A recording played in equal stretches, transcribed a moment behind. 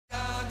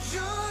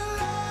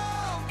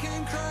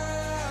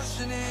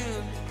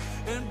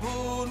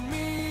pulled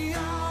me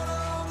out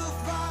of the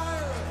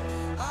fire.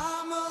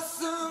 I'm a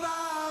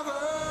survivor.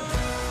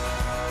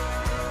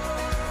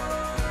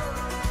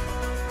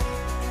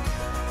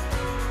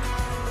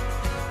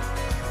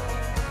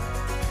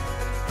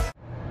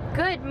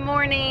 Good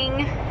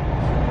morning.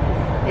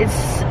 It's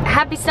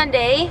happy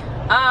Sunday.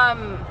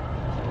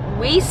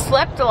 We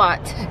slept a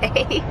lot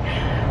today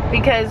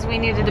because we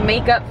needed to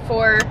make up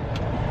for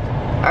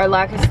our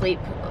lack of sleep.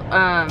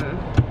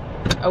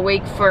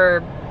 Awake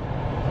for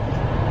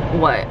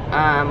what?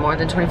 More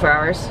than 24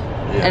 hours?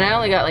 Yeah. And I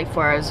only got like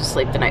 4 hours of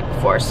sleep the night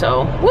before,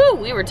 so woo,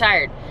 we were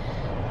tired.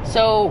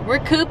 So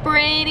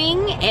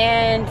recuperating,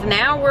 and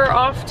now we're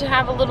off to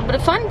have a little bit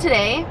of fun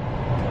today.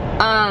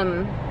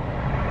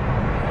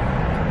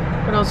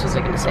 What else was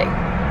I gonna say?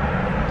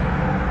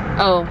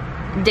 Oh,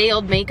 day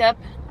old makeup,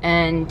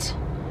 and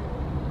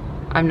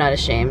I'm not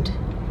ashamed.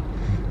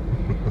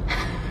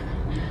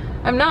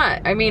 I'm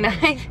not. I mean,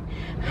 I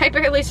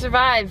barely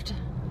survived.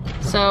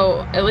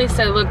 So at least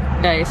I look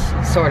nice,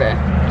 sorta.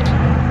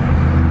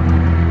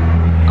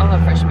 I'll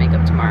have fresh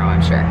makeup tomorrow,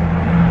 I'm sure.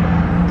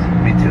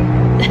 Me too.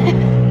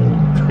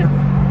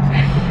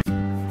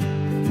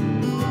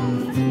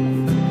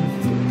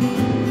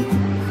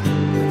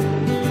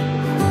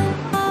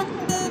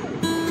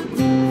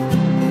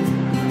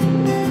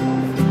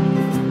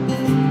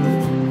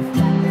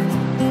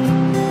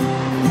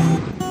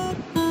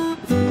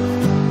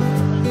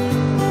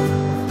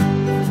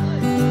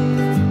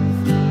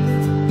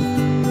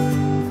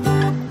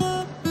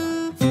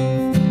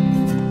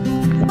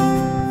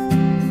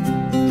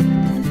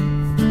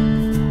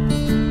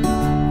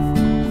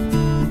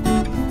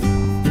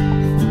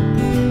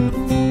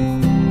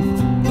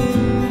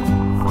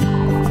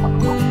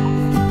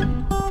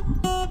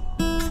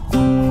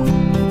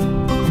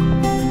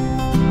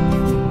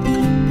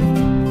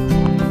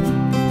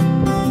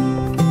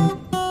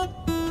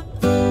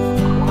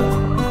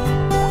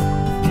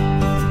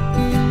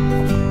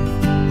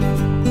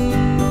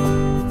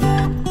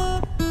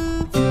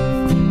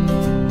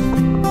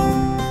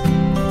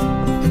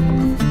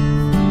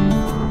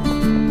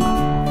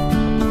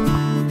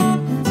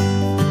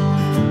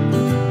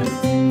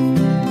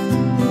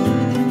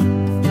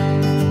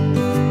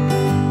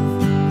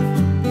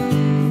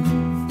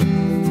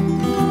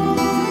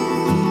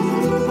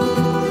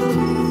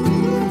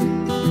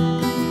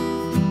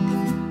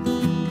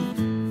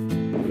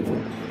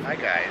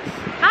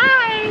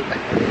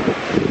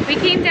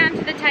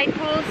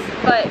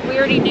 But we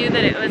already knew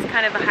that it was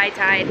kind of a high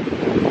tide.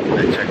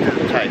 I checked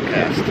the tide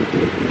cast.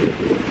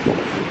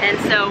 And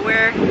so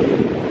we're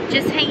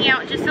just hanging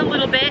out just a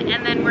little bit,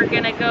 and then we're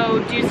gonna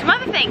go do some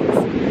other things.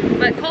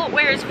 But Colt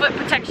wears foot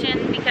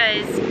protection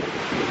because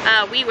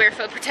we wear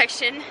foot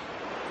protection.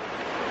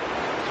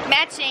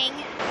 Matching,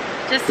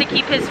 just to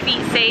keep his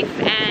feet safe,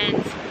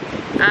 and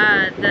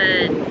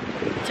the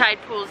tide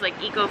pool is like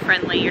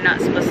eco-friendly. You're not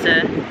supposed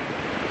to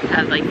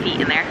have like feet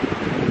in there.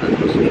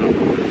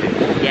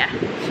 Yeah.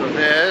 So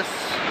this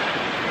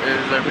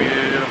is our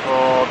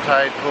beautiful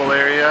tide pool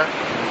area,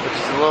 which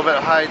is a little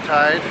bit high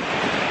tide.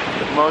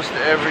 Most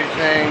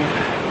everything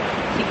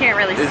you can't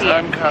really is see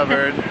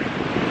uncovered.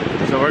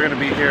 So we're going to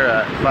be here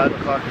at 5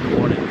 o'clock in the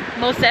morning.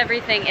 Most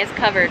everything is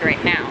covered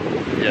right now.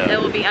 Yeah. It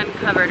will be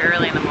uncovered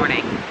early in the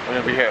morning. We're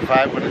going to be here at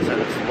 5 when it's at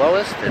its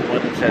lowest, and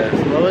when it's at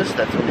its lowest,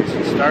 that's when you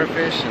see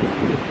starfish and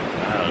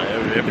I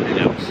don't know, everything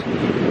else.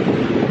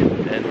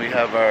 And we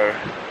have our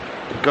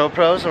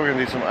GoPros, so we're going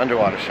to do some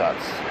underwater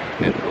shots.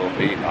 It will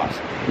be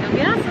awesome. It'll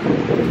be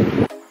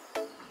awesome.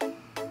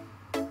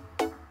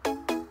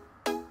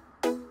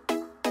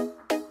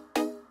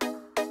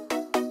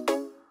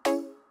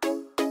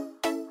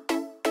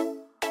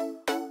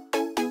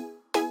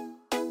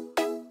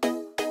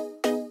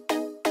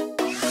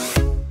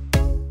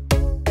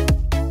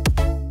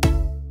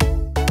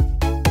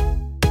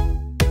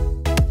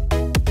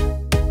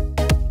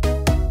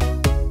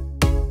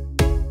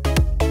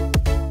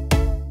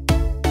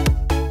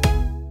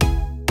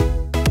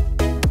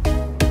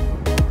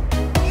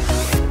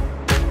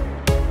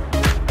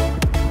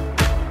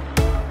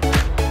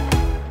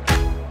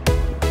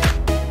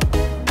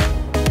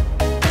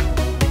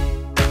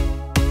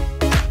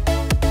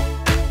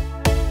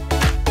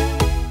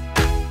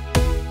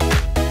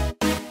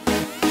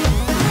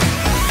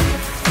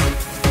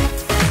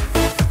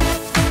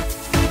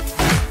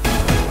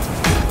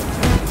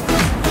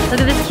 Look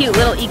at this cute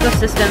little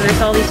ecosystem.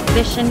 There's all these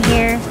fish in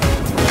here,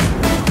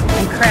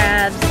 and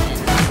crabs,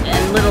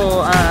 and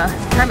little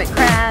hermit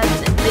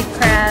crabs, and big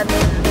crabs.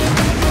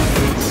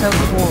 It's so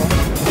cool.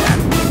 Yeah.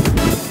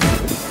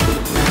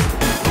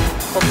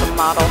 Hold the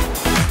model.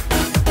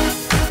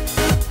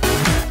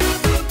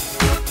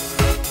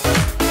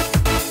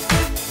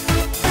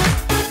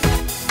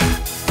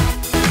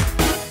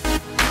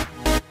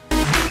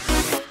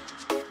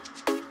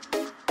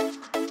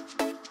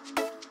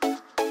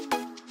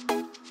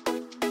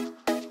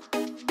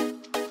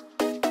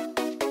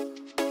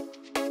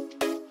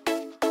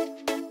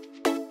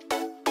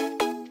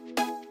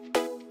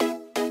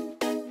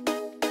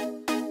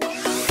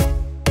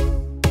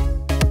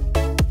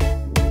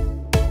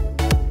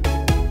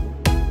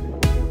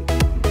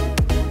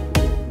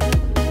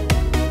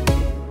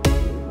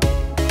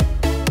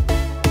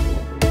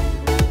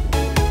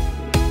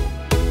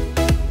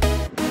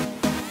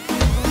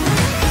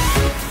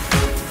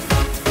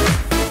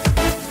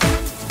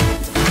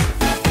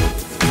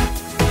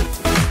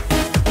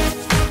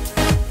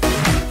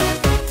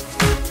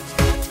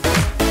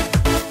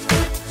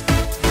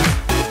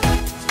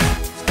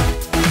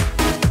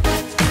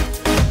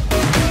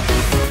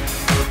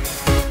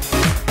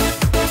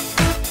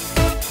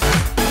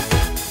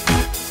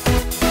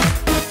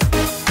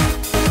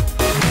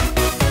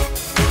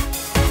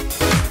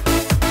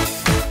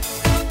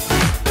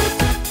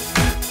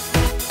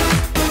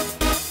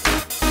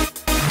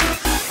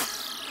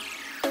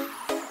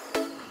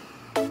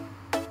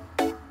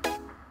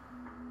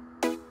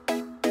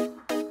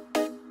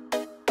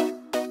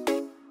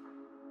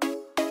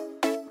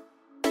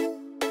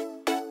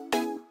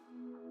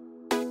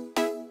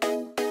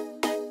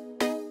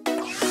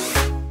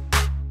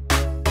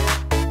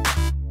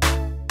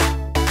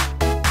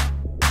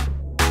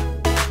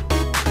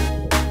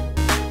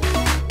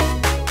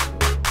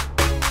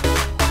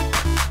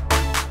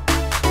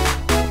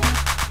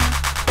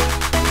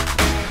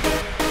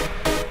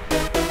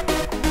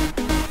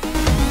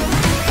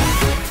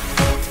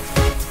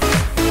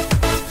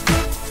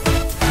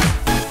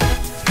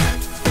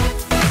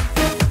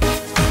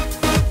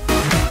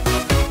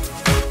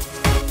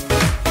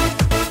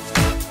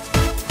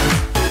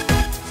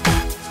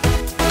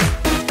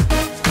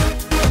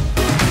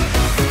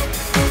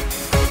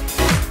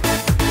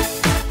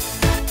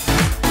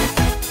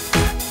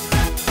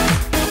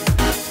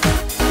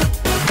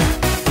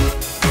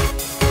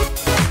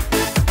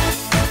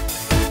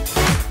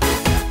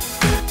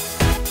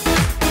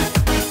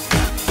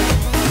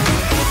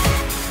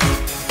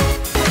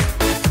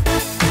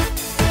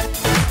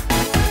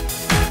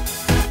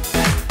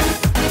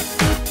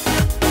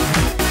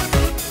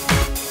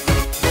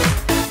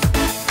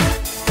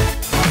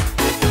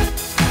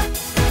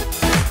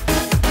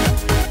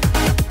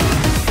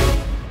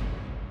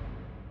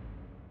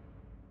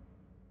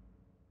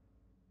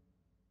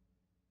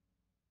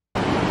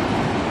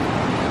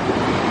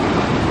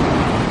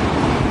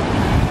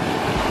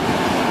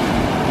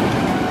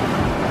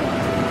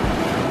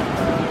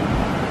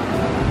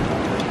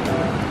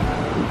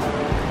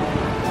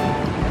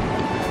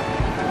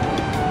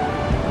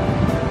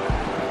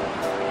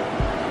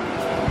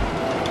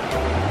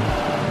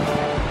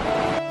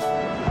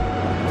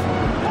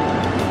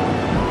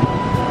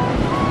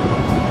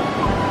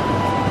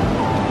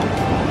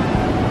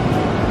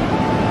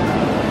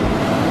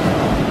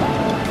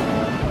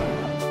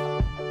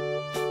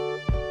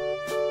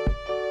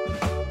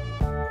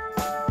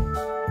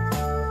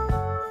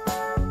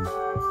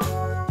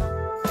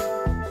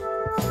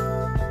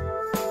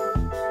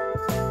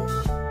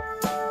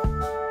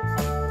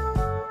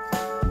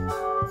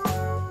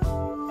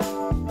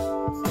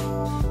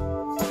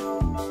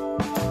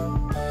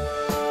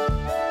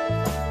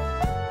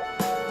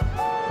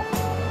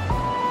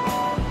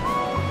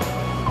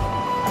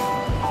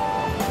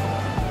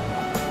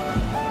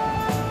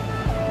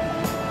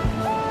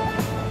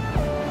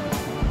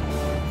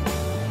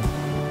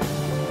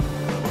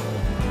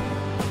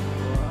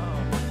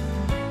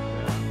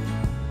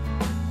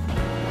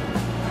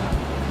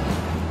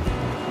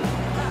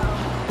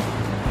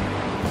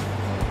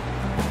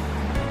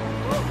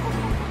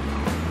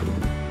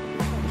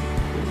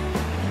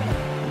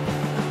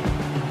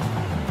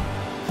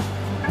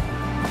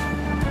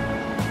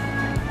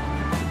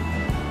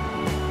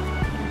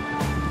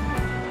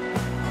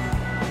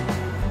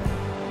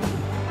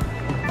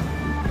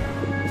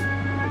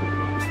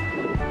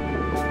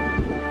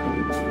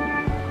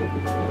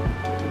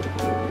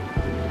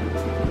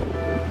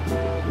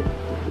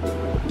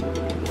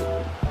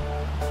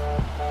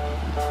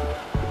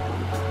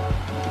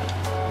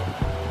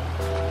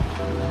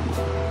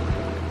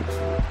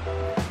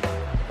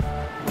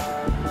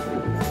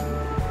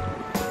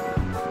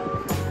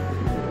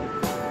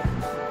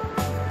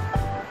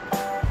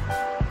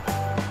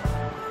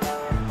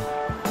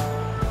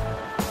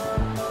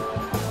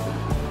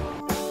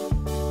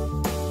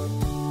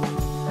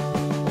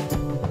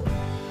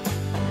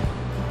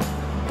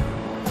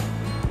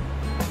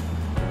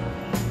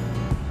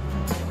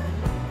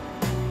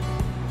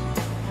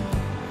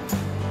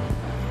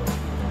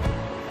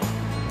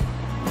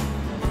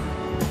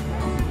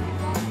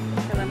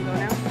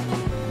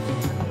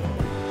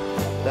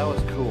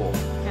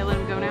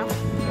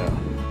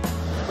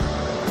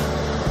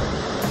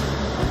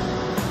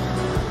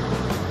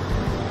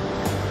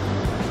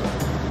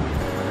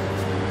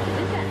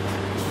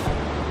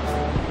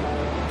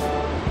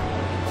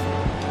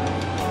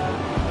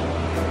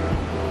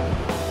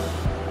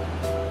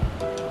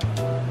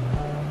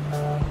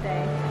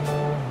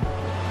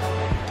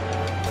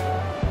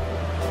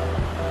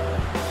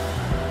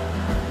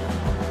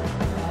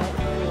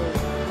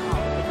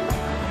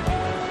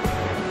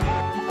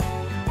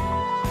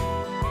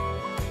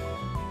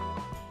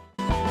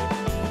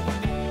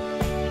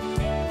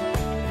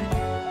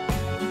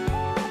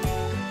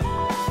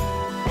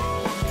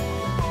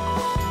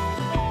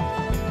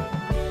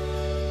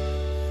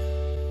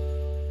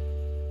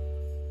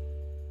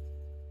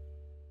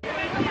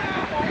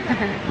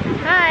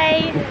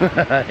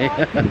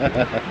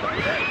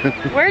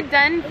 We're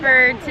done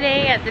for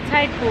today at the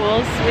tide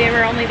pools. We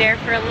were only there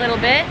for a little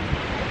bit,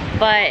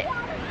 but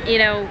you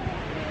know,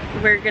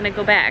 we're gonna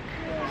go back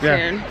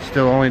soon. Yeah,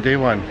 still only day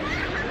one.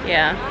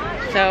 Yeah,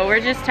 so we're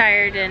just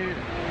tired, and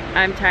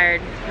I'm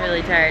tired,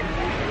 really tired.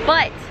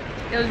 But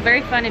it was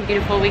very fun and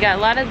beautiful. We got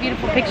a lot of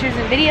beautiful pictures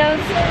and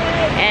videos,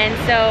 and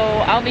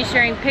so I'll be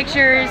sharing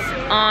pictures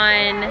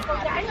on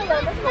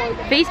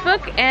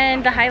Facebook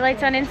and the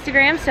highlights on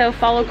Instagram, so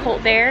follow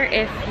Colt there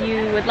if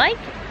you would like,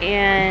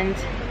 and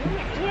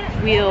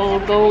we'll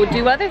go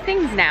do other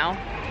things now.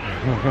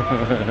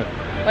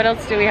 What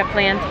else do we have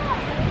planned?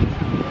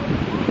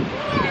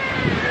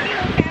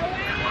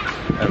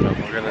 I don't know,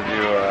 we're gonna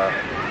do,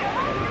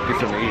 get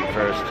something to eat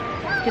first.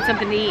 Get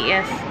something to eat,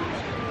 yes.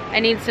 I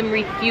need some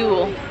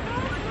refuel.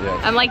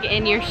 Yes. I'm like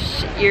in your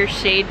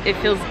shade. It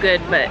feels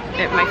good, but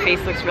my face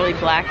looks really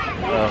black.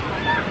 Oh.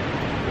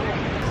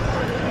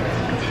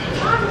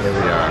 Here we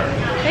are.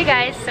 Hey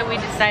guys, so we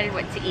decided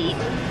what to eat.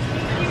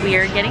 We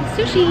are getting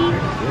sushi.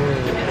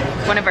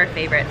 It's one of our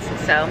favorites,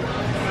 so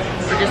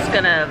we're just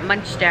gonna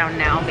munch down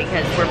now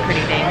because we're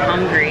pretty dang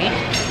hungry.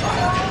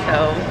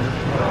 So,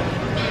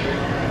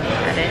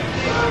 got it.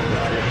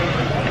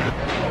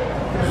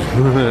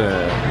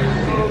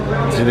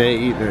 Janaye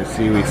eating her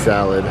seaweed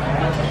salad.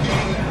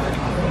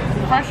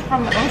 Fresh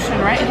from the ocean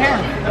right here.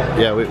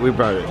 Yeah, we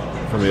brought it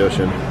from the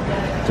ocean.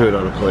 Threw it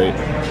on a plate.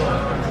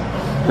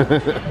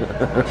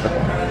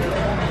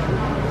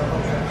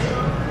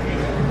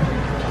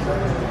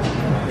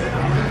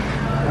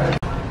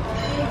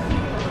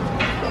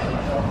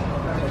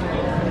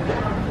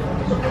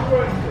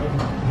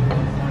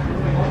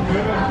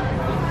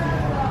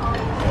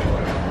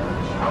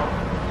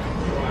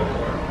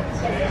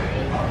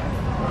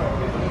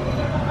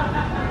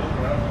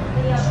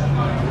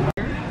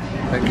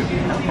 Thank you.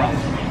 No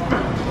problem.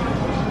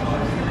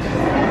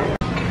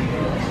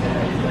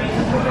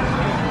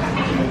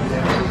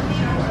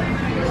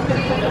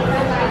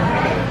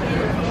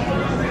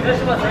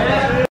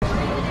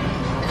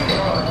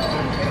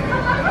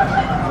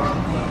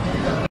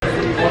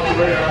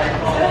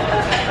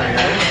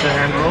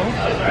 Hand roll?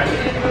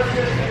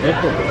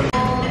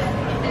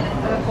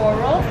 4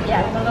 rolls?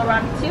 Yeah, we'll go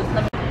round 2.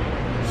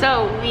 So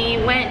we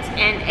went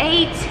and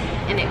ate,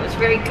 and it was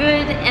very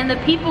good, and the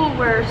people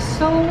were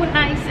so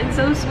nice and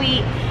so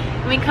sweet.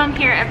 We come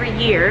here every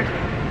year,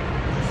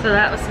 so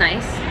that was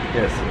nice.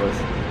 Yes, it was.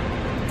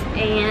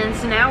 And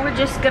so now we're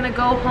just gonna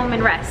go home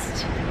and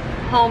rest.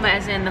 Home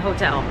as in the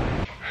hotel.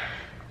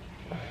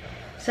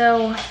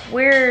 So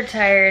we're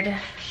tired,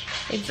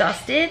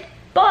 exhausted,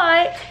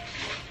 but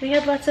we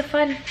had lots of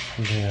fun.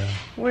 Yeah.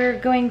 We're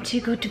going to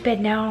go to bed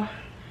now.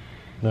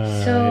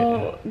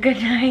 So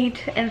good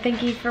night, and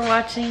thank you for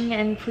watching,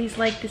 and please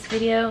like this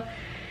video.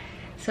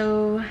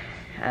 So,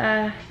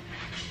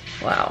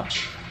 wow.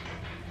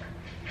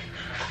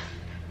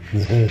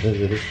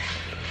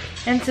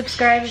 And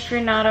subscribe if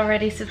you're not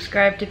already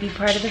subscribed to be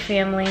part of the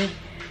family.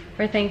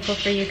 We're thankful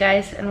for you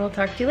guys, and we'll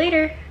talk to you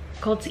later.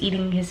 Colt's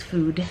eating his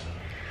food.